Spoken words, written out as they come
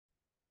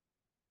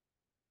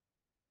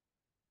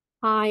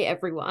Hi,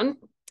 everyone.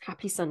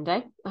 Happy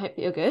Sunday. I hope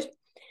that you're good.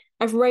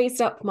 I've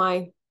raised up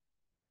my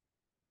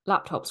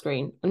laptop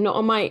screen. I'm not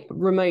on my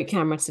remote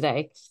camera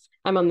today.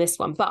 I'm on this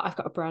one, but I've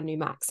got a brand new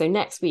Mac. So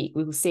next week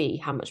we will see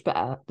how much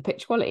better the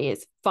picture quality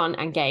is. Fun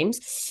and games.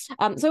 So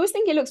I always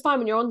think it looks fine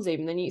when you're on Zoom,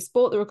 and then you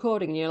export the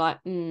recording and you're like,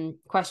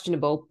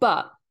 questionable.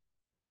 But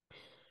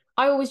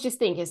I always just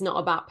think it's not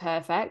about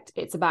perfect.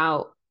 It's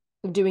about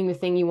doing the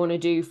thing you want to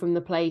do from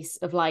the place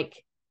of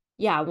like,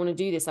 yeah, I want to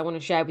do this. I want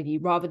to share with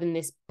you rather than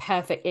this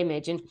perfect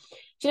image. And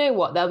do you know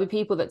what? There'll be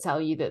people that tell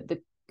you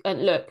that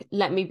and look,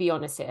 let me be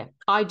honest here.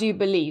 I do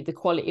believe the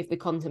quality of the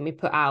content we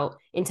put out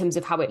in terms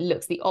of how it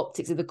looks, the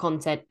optics of the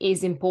content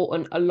is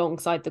important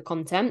alongside the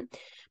content.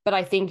 But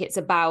I think it's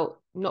about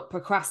not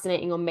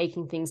procrastinating on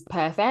making things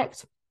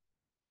perfect,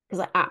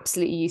 because I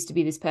absolutely used to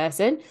be this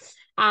person.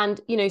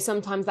 And,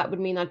 sometimes that would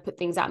mean I'd put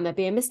things out and there'd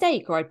be a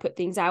mistake, or I'd put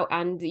things out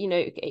and,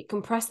 it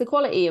compressed the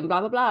quality and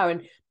blah, blah, blah.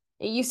 And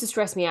it used to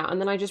stress me out. And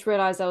then I just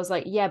realized I was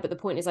like, yeah, but the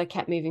point is I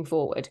kept moving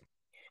forward.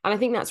 And I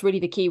think that's really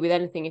the key with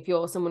anything. If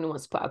you're someone who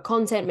wants to put out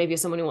content, maybe you're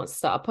someone who wants to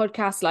start a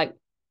podcast, like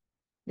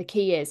the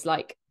key is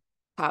like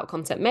put out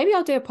content. Maybe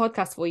I'll do a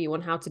podcast for you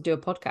on how to do a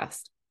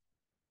podcast.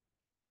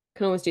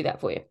 Can always do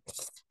that for you.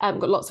 I've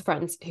got lots of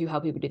friends who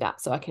help people do that,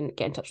 so I can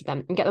get in touch with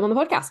them and get them on the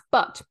podcast.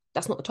 But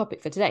that's not the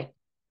topic for today.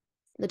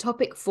 The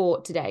topic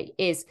for today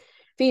is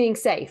feeling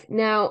safe.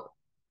 Now,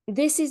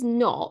 this is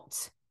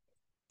not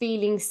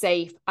feeling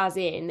safe as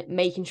in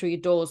making sure your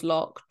door's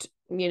locked,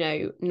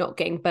 not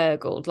getting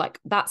burgled. Like,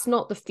 that's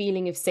not the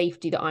feeling of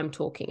safety that I'm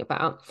talking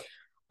about.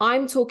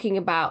 I'm talking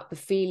about the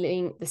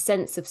feeling, the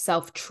sense of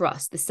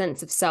self-trust, the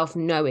sense of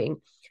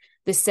self-knowing,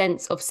 the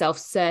sense of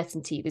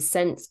self-certainty, the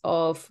sense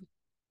of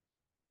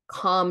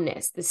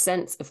calmness, the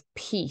sense of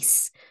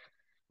peace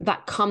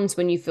that comes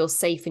when you feel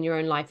safe in your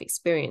own life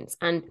experience.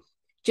 And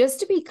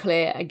just to be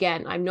clear,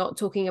 again, I'm not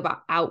talking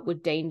about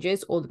outward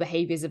dangers or the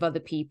behaviors of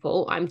other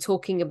people. I'm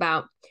talking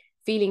about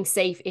feeling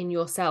safe in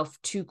yourself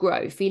to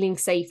grow, feeling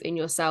safe in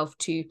yourself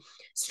to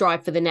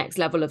strive for the next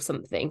level of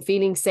something,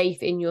 feeling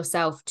safe in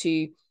yourself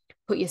to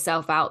put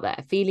yourself out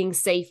there, feeling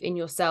safe in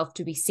yourself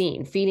to be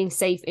seen, feeling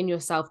safe in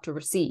yourself to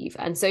receive.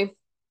 And so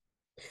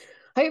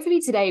hopefully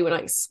today, when I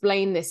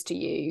explain this to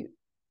you,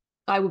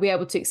 I will be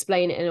able to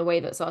explain it in a way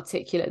that's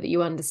articulate, that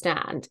you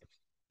understand.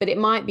 But it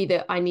might be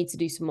that I need to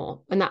do some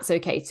more, and that's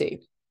okay too.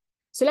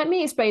 So let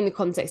me explain the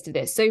context of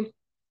this. So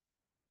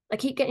I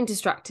keep getting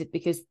distracted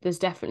because there's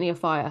definitely a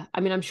fire.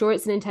 I mean, I'm sure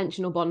it's an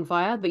intentional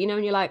bonfire, but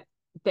when you're like,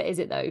 but is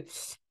it though?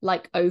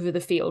 Like over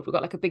the field, we've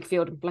got like a big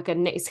field, like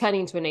it's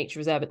turning into a nature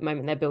reserve at the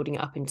moment. They're building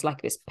it up into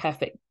like this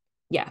perfect,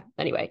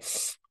 anyway.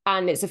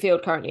 And it's a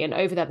field currently. And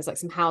over there, there's like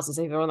some houses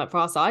over on that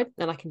far side,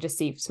 and I can just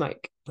see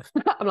smoke.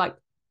 I'm like,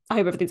 I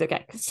hope everything's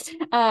okay.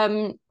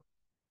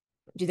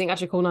 Do you think I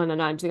should call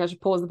 999? Do you think I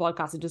should pause the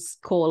podcast and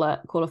just call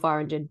a fire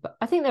engine? But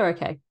I think they're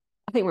okay.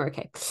 I think we're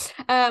okay.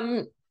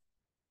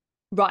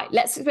 Right,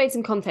 let's explain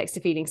some context to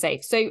feeling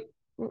safe. So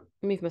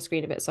move my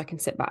screen a bit so I can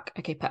sit back.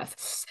 Okay,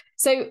 perfect.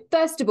 So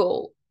first of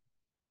all,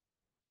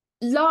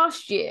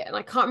 last year, and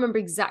I can't remember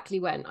exactly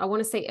when, I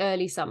want to say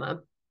early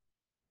summer,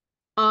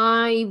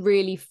 I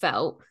really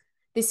felt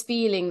this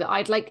feeling that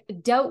I'd like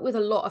dealt with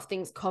a lot of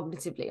things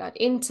cognitively. I'd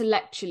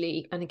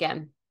intellectually, and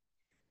again,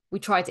 we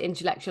try to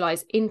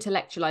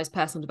intellectualize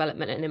personal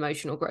development and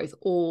emotional growth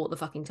all the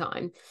fucking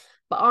time.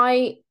 But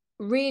I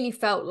really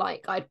felt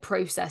like I'd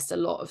processed a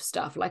lot of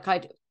stuff. Like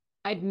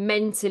I'd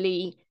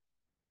mentally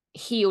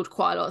healed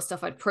quite a lot of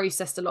stuff. I'd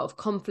processed a lot of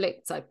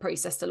conflicts. I'd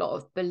processed a lot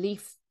of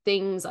belief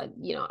things. I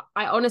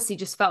honestly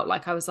just felt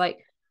like I was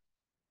like,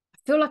 I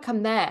feel like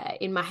I'm there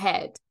in my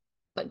head,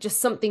 but just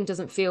something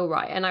doesn't feel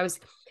right. And I was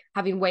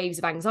having waves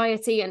of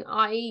anxiety, and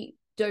I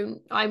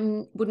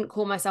wouldn't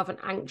call myself an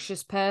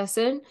anxious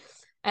person.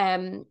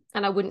 And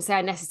I wouldn't say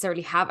I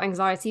necessarily have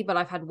anxiety, but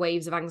I've had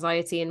waves of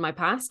anxiety in my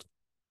past.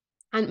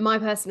 And my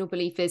personal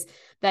belief is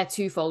they're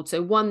twofold.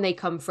 So one, they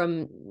come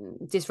from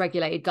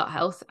dysregulated gut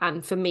health.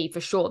 And for me, for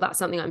sure, that's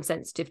something I'm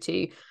sensitive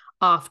to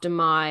after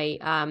my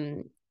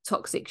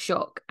toxic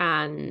shock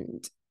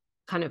and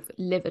kind of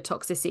liver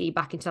toxicity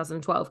back in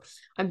 2012.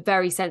 I'm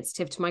very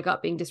sensitive to my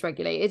gut being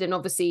dysregulated. And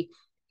obviously,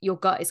 your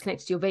gut is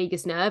connected to your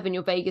vagus nerve, and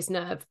your vagus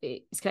nerve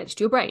is connected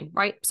to your brain,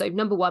 right? So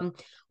number one,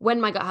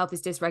 when my gut health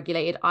is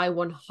dysregulated, I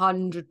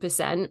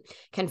 100%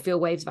 can feel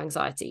waves of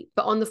anxiety.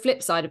 But on the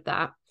flip side of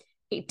that,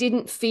 it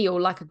didn't feel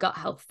like a gut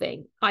health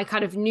thing. I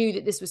kind of knew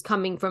that this was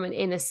coming from an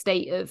inner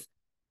state of,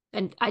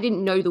 and I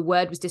didn't know the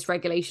word was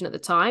dysregulation at the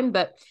time,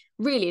 but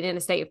really an inner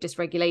state of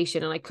dysregulation.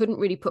 And I couldn't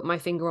really put my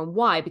finger on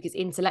why, because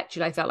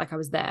intellectually I felt like I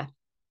was there.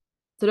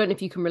 So I don't know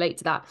if you can relate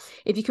to that.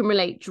 If you can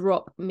relate,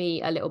 drop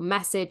me a little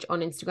message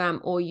on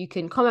Instagram, or you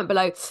can comment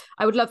below.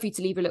 I would love for you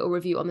to leave a little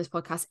review on this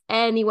podcast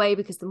anyway,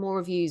 because the more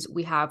reviews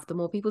we have, the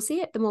more people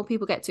see it, the more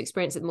people get to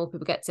experience it, the more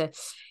people get to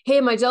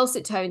hear my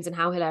dulcet tones and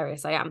how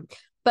hilarious I am.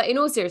 But in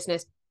all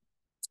seriousness,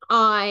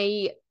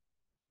 I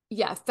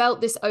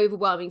felt this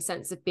overwhelming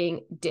sense of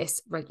being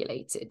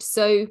dysregulated.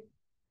 So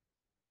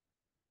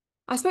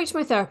I spoke to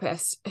my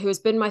therapist, who has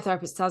been my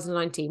therapist since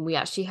 2019. We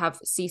actually have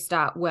ceased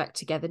our work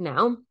together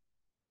now,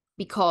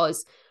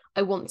 because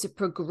I want to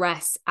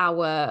progress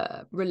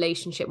our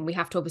relationship. And we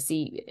have to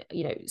obviously,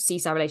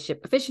 cease our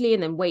relationship officially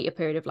and then wait a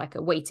period of like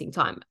a waiting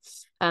time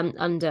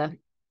under,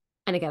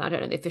 and again, I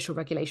don't know the official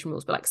regulation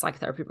rules, but like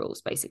psychotherapy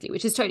rules, basically,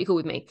 which is totally cool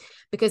with me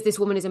because this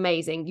woman is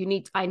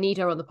amazing. I need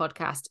her on the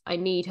podcast. I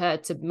need her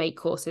to make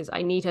courses.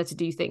 I need her to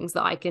do things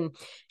that I can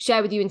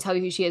share with you and tell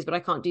you who she is, but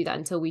I can't do that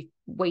until we've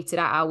waited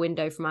out our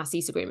window from our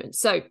cease agreement.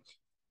 So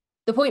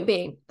the point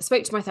being, I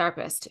spoke to my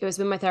therapist, who has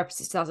been my therapist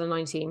since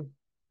 2019.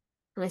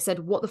 And I said,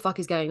 what the fuck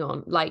is going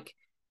on?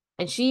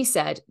 And she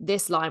said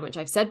this line, which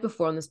I've said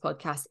before on this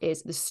podcast,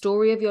 is the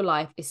story of your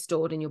life is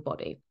stored in your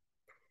body.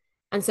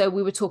 And so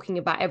we were talking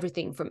about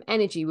everything from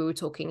energy. We were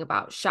talking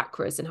about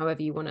chakras and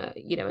however you want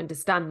to,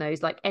 understand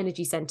those, like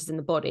energy centers in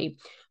the body.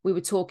 We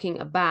were talking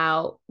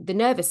about the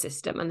nervous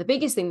system. And the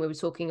biggest thing we were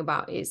talking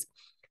about is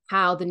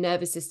how the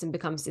nervous system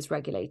becomes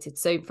dysregulated.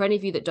 So for any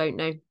of you that don't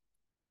know,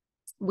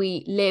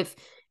 we live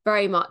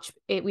very much,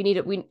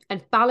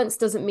 and balance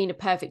doesn't mean a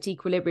perfect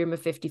equilibrium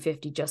of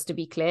 50-50, just to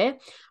be clear,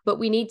 but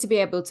we need to be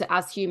able to,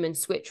 as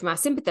humans, switch from our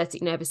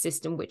sympathetic nervous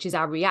system, which is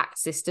our react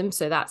system.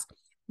 So that's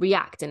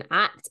react and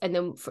act, and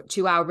then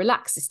to our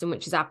relaxed system,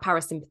 which is our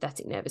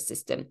parasympathetic nervous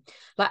system.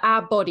 Like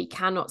our body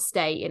cannot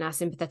stay in our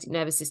sympathetic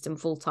nervous system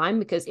full time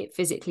because it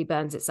physically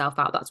burns itself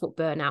out. That's what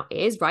burnout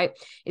is, right?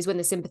 Is when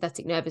the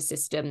sympathetic nervous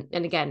system,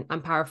 and again,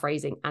 I'm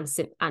paraphrasing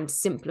and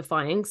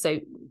simplifying, so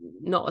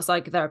not a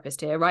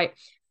psychotherapist here, right?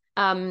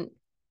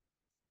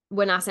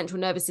 When our central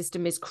nervous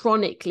system is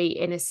chronically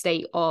in a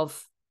state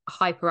of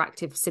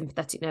hyperactive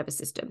sympathetic nervous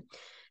system.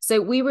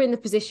 So we were in the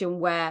position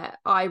where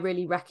I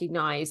really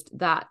recognized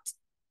that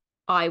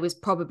I was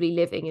probably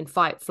living in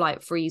fight,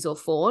 flight, freeze, or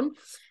fawn.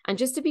 And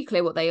just to be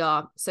clear what they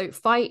are. So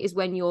fight is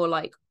when you're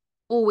like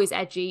always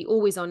edgy,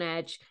 always on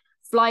edge.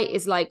 Flight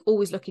is like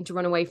always looking to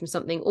run away from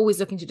something, always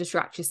looking to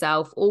distract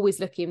yourself, always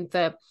looking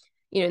for,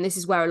 and this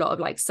is where a lot of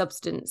like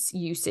substance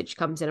usage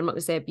comes in. I'm not going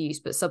to say abuse,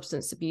 but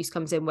substance abuse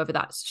comes in, whether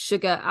that's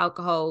sugar,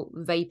 alcohol,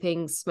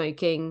 vaping,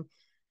 smoking,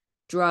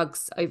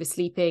 drugs,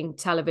 oversleeping,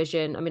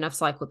 television. I mean, I've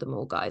cycled them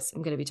all, guys.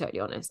 I'm going to be totally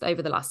honest.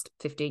 Over the last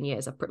 15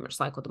 years, I've pretty much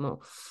cycled them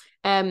all.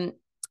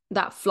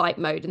 That flight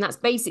mode. And that's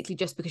basically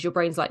just because your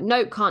brain's like,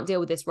 nope, can't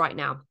deal with this right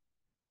now.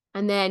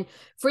 And then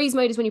freeze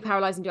mode is when you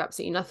paralyze and do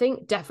absolutely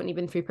nothing. Definitely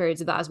been through periods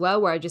of that as well,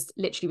 where I just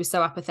literally was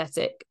so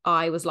apathetic.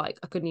 I was like,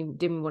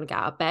 didn't even want to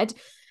get out of bed.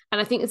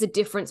 And I think there's a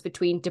difference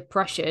between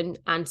depression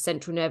and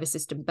central nervous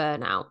system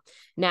burnout.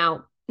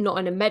 Now, I'm not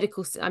a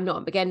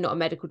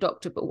medical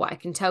doctor, but what I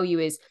can tell you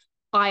is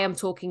I am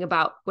talking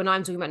about, when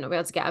I'm talking about not being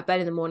able to get out of bed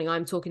in the morning,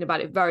 I'm talking about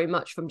it very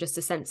much from just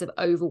a sense of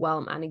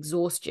overwhelm and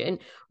exhaustion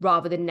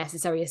rather than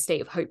necessarily a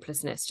state of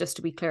hopelessness, just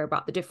to be clear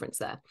about the difference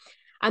there.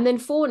 And then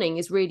fawning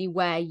is really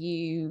where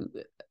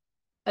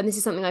and this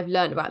is something I've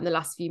learned about in the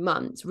last few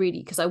months,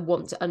 really, because I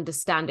want to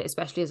understand it,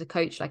 especially as a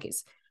coach. Like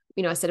it's,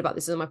 I said about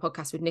this on my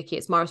podcast with Nikki,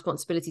 it's my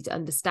responsibility to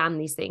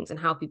understand these things and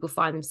how people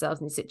find themselves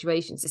in these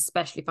situations,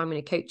 especially if I'm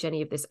going to coach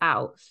any of this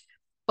out,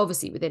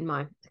 obviously within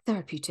my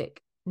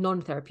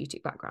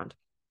non-therapeutic background.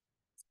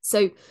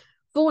 So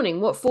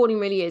what fawning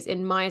really is,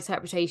 in my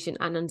interpretation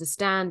and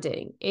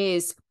understanding,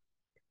 is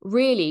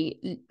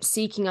really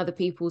seeking other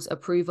people's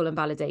approval and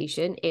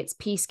validation. It's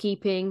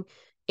peacekeeping,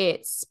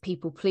 it's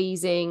people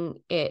pleasing,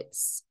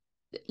 it's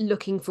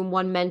looking from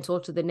one mentor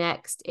to the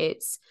next.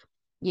 It's,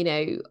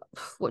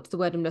 what's the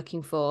word I'm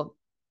looking for?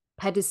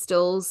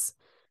 Pedestals.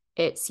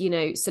 It's,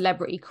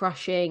 celebrity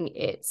crushing.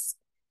 It's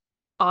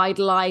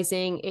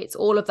idolizing. It's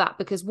all of that,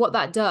 because what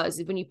that does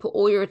is when you put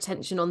all your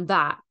attention on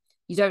that,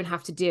 you don't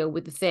have to deal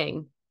with the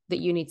thing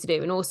that you need to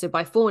do. And also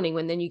by fawning,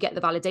 when then you get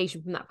the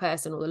validation from that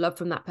person, or the love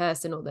from that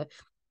person, or the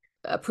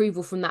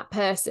approval from that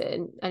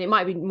person, and it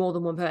might be more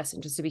than one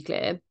person, just to be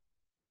clear.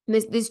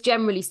 And this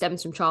generally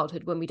stems from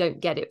childhood, when we don't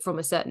get it from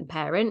a certain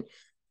parent,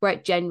 where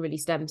it generally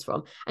stems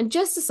from. And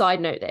just a side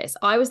note,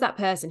 I was that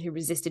person who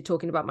resisted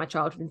talking about my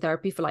childhood in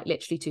therapy for like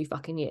literally 2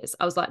 fucking years.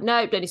 I was like,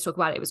 no, don't need to talk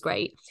about it. It was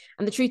great.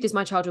 And the truth is,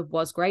 my childhood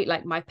was great.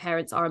 Like, my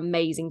parents are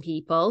amazing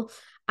people,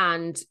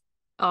 and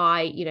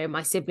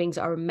my siblings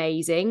are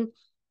amazing,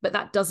 but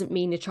that doesn't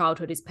mean the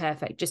childhood is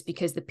perfect. Just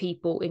because the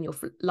people in your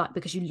life,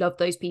 because you love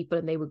those people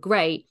and they were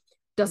great,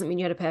 doesn't mean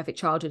you had a perfect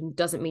childhood, and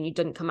doesn't mean you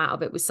didn't come out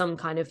of it with some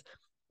kind of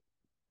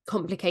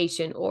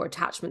complication or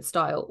attachment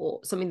style or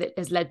something that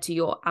has led to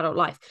your adult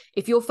life.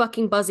 If you're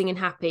fucking buzzing and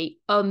happy,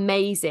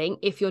 amazing.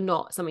 If you're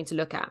not, something to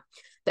look at.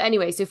 But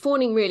anyway, so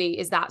fawning really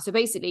is that. So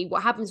basically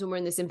what happens when we're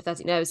in the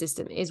sympathetic nervous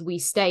system is we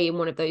stay in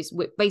one of those,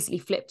 we basically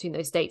flip between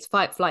those states: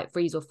 fight, flight,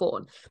 freeze, or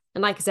fawn.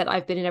 And like I said,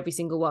 I've been in every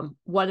single one,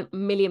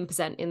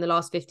 1,000,000% in the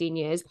last 15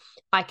 years.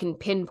 I can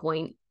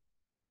pinpoint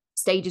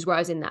stages where I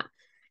was in that.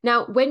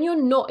 Now, when you're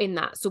not in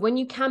that, so when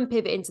you can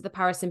pivot into the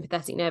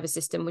parasympathetic nervous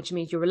system, which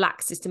means your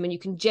relaxed system, and you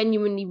can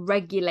genuinely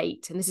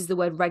regulate, and this is the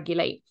word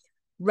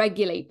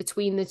regulate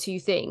between the two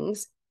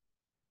things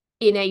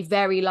in a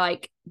very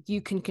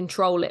you can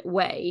control it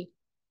way,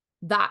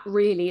 that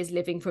really is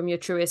living from your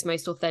truest,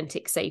 most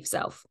authentic, safe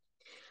self.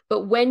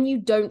 But when you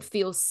don't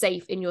feel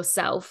safe in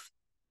yourself,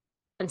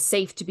 and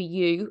safe to be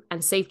you,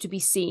 and safe to be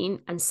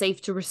seen, and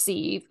safe to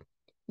receive,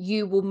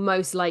 you will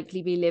most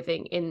likely be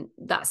living in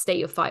that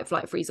state of fight,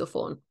 flight, freeze, or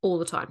fawn all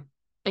the time.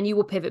 And you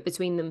will pivot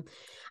between them.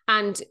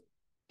 And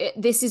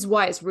this is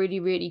why it's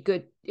really, really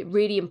good,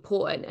 really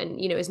important.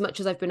 And, you know, as much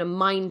as I've been a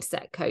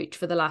mindset coach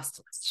for the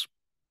last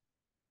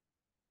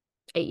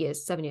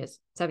 7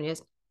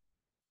 years,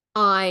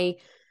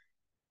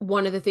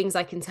 one of the things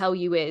I can tell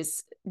you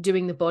is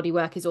doing the body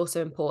work is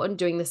also important,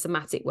 doing the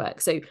somatic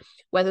work. So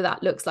whether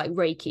that looks like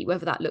Reiki,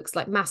 whether that looks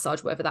like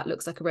massage, whether that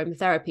looks like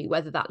aromatherapy,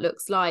 whether that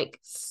looks like,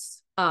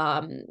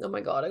 oh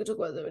my God, I could talk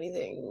about so many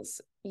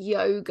things,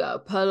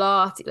 yoga,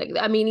 Pilates, like,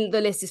 I mean,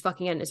 the list is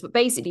fucking endless, but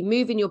basically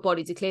moving your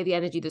body to clear the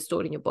energy that's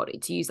stored in your body,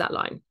 to use that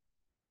line.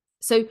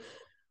 So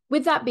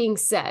with that being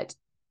said,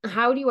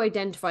 how do you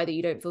identify that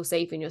you don't feel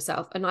safe in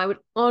yourself? And I would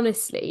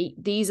honestly,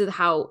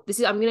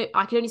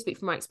 I can only speak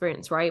from my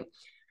experience, right?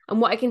 And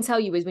what I can tell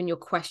you is when you're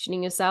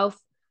questioning yourself,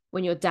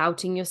 when you're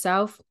doubting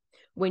yourself,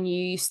 when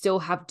you still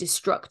have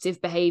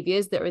destructive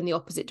behaviors that are in the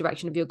opposite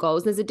direction of your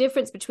goals. There's a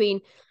difference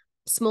between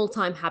small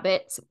time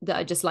habits that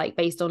are just like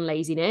based on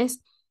laziness,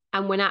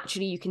 and when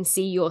actually you can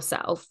see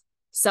yourself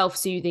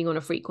self-soothing on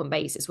a frequent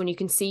basis, when you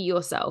can see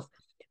yourself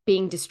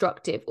being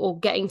destructive or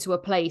getting to a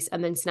place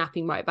and then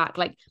snapping right back.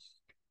 Like,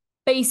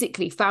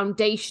 basically,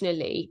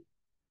 foundationally,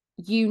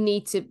 you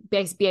need to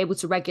be able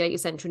to regulate your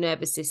central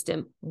nervous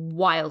system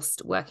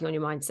whilst working on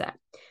your mindset.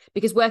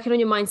 Because working on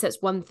your mindset is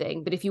one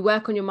thing, but if you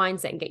work on your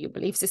mindset and get your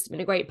belief system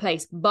in a great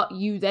place, but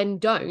you then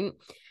don't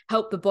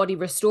help the body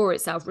restore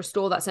itself,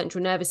 restore that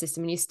central nervous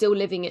system, and you're still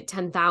living at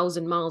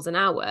 10,000 miles an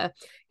hour,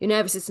 your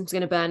nervous system's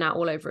going to burn out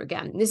all over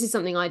again. And this is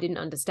something I didn't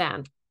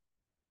understand.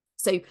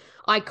 So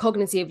I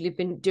cognitively have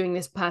been doing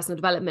this personal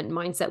development and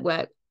mindset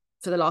work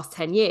for the last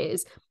 10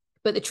 years.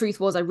 But the truth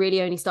was, I really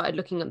only started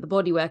looking at the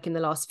body work in the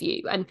last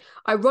few. And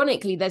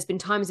ironically, there's been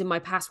times in my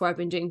past where I've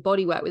been doing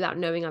body work without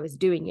knowing I was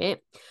doing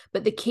it.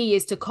 But the key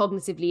is to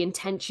cognitively,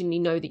 intentionally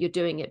know that you're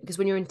doing it. Because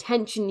when you're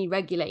intentionally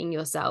regulating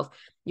yourself,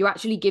 you're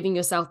actually giving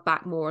yourself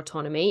back more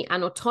autonomy.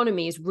 And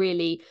autonomy is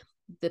really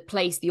the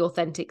place the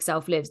authentic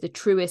self lives, the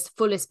truest,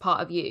 fullest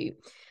part of you.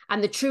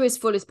 And the truest,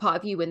 fullest part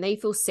of you, when they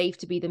feel safe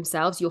to be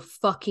themselves, you're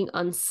fucking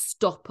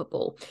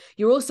unstoppable.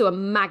 You're also a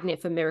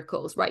magnet for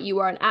miracles, right? You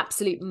are an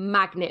absolute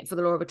magnet for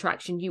the law of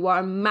attraction. You are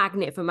a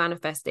magnet for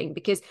manifesting,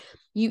 because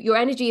your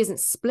energy isn't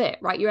split,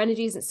 right? Your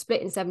energy isn't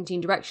split in 17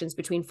 directions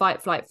between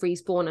fight, flight, freeze,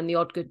 fawn, and the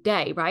odd good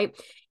day, right?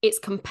 It's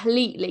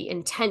completely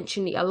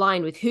intentionally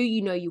aligned with who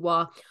you know you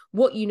are,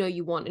 what you know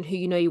you want, and who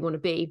you know you want to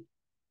be.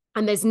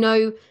 And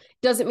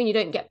doesn't mean you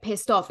don't get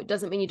pissed off. It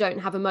doesn't mean you don't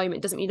have a moment.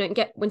 It doesn't mean you don't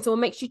get, when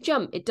someone makes you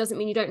jump, it doesn't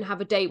mean you don't have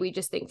a day where you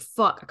just think,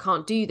 fuck, I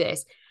can't do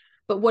this.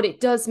 But what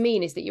it does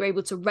mean is that you're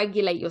able to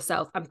regulate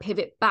yourself and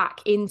pivot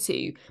back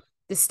into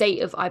the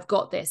state of, I've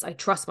got this. I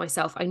trust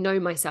myself. I know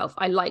myself.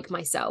 I like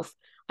myself.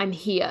 I'm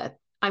here.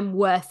 I'm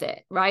worth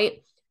it.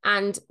 Right.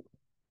 And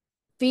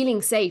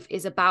feeling safe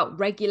is about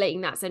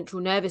regulating that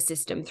central nervous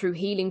system through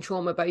healing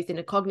trauma, both in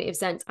a cognitive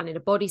sense and in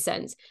a body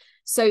sense.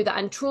 So that,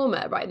 and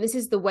trauma, right? And this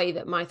is the way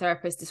that my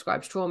therapist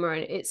describes trauma.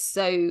 And it's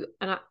so,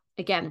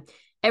 again,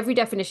 every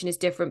definition is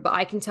different, but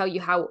I can tell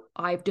you how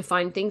I've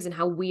defined things and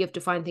how we have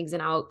defined things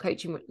in our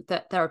coaching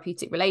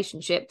therapeutic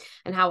relationship,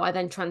 and how I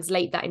then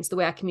translate that into the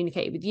way I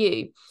communicate with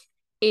you.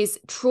 Is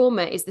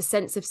trauma is the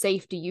sense of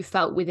safety you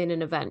felt within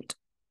an event.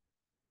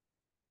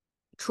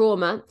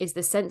 Trauma is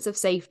the sense of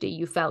safety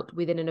you felt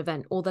within an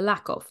event, or the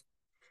lack of.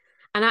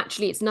 And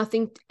actually, it's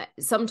nothing.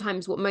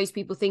 Sometimes what most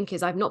people think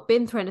is, I've not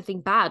been through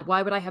anything bad.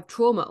 Why would I have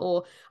trauma?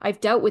 Or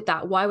I've dealt with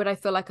that. Why would I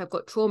feel like I've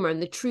got trauma?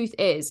 And the truth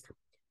is,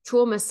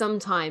 trauma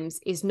sometimes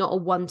is not a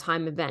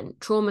one-time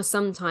event. Trauma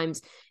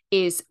sometimes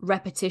is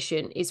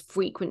repetition, is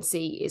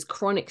frequency, is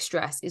chronic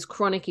stress, is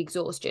chronic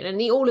exhaustion,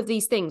 and all of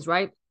these things,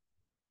 right?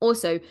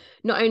 Also,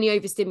 not only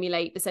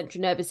overstimulate the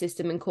central nervous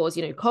system and cause,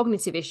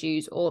 cognitive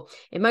issues or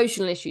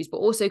emotional issues, but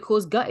also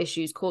cause gut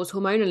issues, cause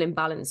hormonal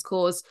imbalance,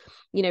 cause,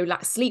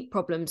 like sleep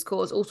problems,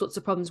 cause all sorts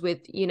of problems with,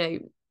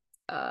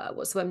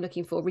 what's the word I'm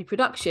looking for,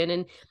 reproduction.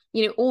 And,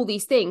 all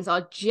these things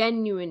are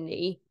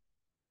genuinely,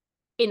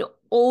 in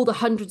all the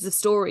hundreds of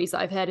stories that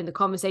I've heard in the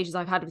conversations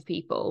I've had with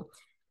people,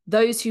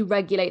 those who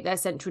regulate their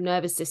central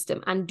nervous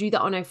system and do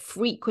that on a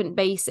frequent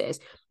basis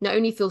not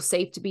only feel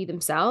safe to be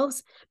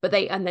themselves, but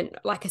and then,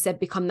 like I said,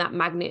 become that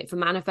magnet for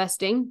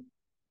manifesting,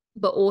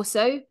 but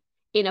also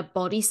in a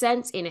body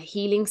sense, in a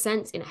healing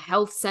sense, in a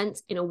health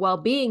sense, in a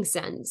well-being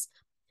sense,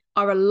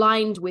 are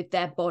aligned with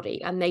their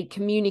body, and they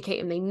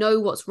communicate and they know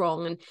what's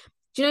wrong. And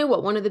do you know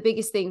what? One of the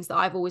biggest things that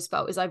I've always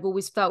felt is I've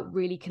always felt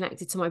really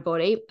connected to my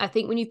body. I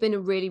think when you've been a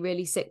really,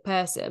 really sick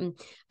person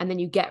and then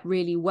you get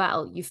really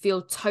well, you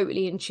feel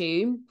totally in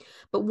tune.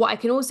 But what I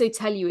can also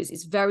tell you is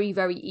it's very,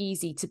 very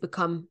easy to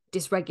become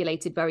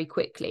dysregulated very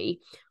quickly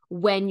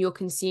when you're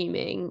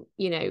consuming,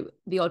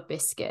 the odd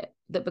biscuit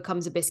that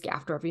becomes a biscuit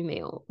after every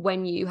meal.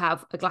 When you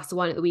have a glass of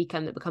wine at the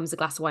weekend that becomes a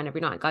glass of wine every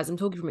night. Guys, I'm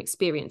talking from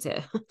experience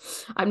here.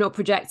 I'm not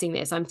projecting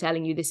this. I'm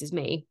telling you, this is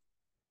me,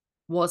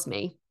 was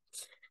me.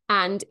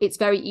 And it's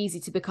very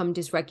easy to become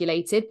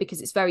dysregulated, because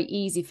it's very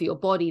easy for your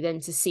body then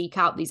to seek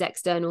out these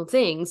external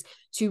things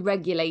to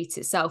regulate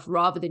itself,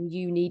 rather than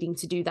you needing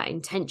to do that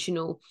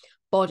intentional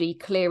body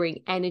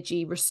clearing,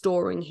 energy,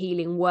 restoring,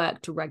 healing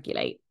work to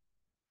regulate.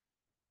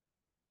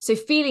 So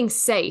feeling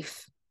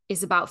safe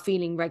is about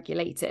feeling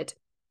regulated.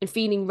 And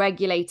feeling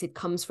regulated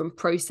comes from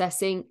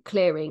processing,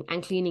 clearing,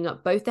 and cleaning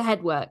up both the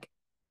head work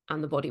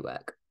and the body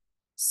work.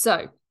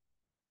 So,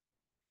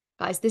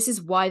 guys, this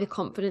is why the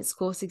confidence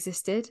course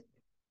existed.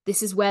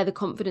 This is where the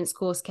confidence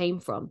course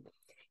came from.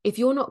 If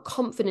you're not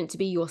confident to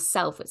be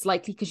yourself, it's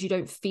likely because you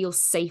don't feel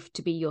safe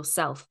to be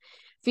yourself.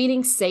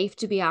 Feeling safe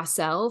to be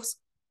ourselves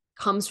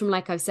comes from,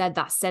 like I've said,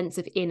 that sense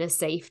of inner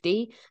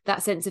safety,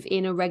 that sense of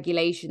inner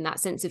regulation, that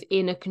sense of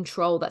inner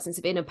control, that sense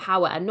of inner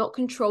power, and not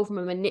control from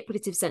a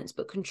manipulative sense,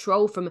 but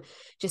control from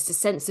just a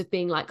sense of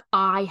being like,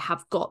 I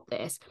have got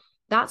this.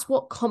 That's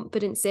what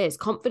confidence is.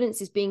 Confidence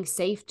is being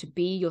safe to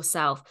be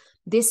yourself.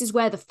 This is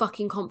where the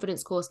fucking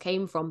confidence course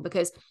came from,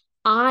 because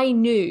I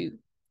knew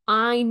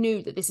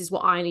that this is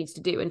what I needed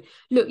to do. And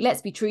look,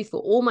 let's be truthful.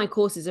 All my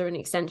courses are an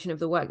extension of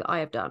the work that I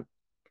have done.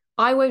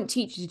 I won't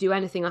teach you to do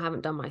anything I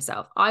haven't done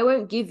myself. I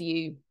won't give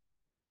you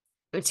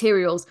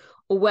materials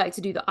or work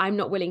to do that I'm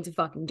not willing to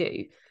fucking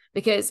do.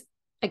 Because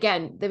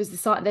again, there's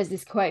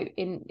this quote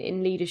in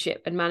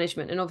leadership and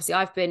management. And obviously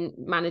I've been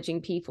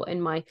managing people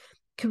in my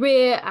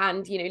career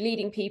and,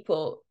 leading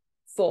people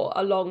for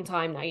a long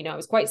time now. I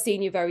was quite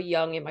senior, very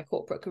young in my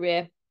corporate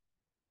career.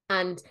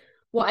 And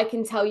what I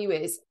can tell you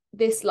is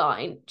this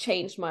line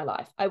changed my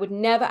life. I would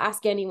never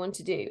ask anyone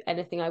to do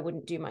anything I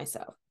wouldn't do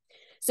myself.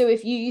 So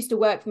if you used to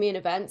work for me in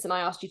events and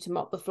I asked you to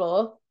mop the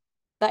floor,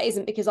 that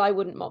isn't because I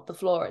wouldn't mop the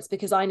floor. It's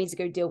because I need to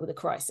go deal with a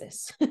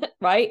crisis,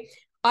 right?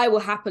 I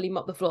will happily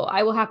mop the floor.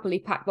 I will happily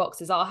pack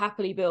boxes. I'll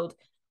happily build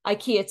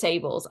IKEA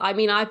tables. I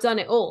mean, I've done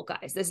it all,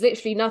 guys. There's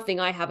literally nothing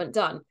I haven't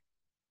done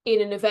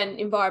in an event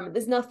environment.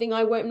 There's nothing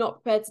I'm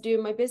not prepared to do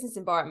in my business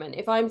environment.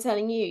 If I'm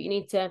telling you, you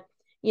need to,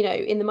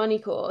 in the money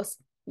course,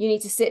 you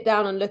need to sit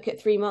down and look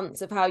at 3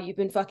 months of how you've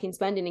been fucking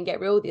spending and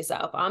get real with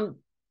yourself. I'm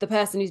the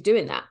person who's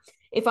doing that.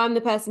 If I'm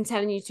the person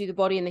telling you to do the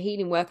body and the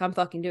healing work, I'm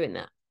fucking doing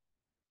that.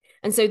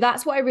 And so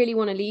that's what I really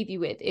want to leave you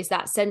with, is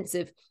that sense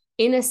of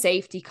inner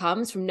safety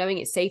comes from knowing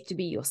it's safe to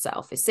be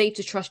yourself. It's safe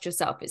to trust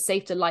yourself. It's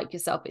safe to like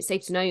yourself. It's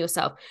safe to know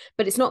yourself.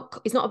 But it's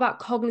not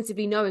about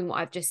cognitively knowing what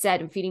I've just said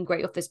and feeling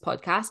great off this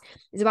podcast.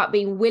 It's about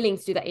being willing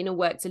to do that inner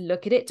work, to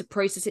look at it, to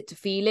process it, to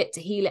feel it,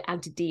 to heal it,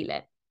 and to deal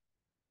it.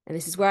 And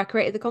this is where I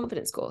created the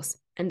confidence course.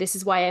 And this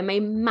is why I'm a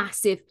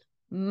massive,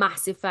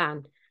 massive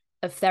fan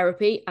of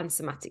therapy and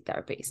somatic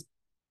therapies.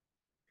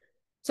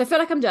 So I feel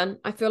like I'm done.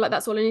 I feel like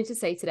that's all I need to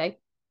say today.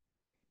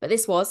 But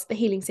this was the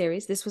healing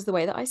series. This was the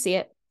way that I see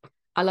it.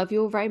 I love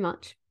you all very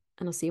much,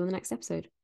 and I'll see you on the next episode.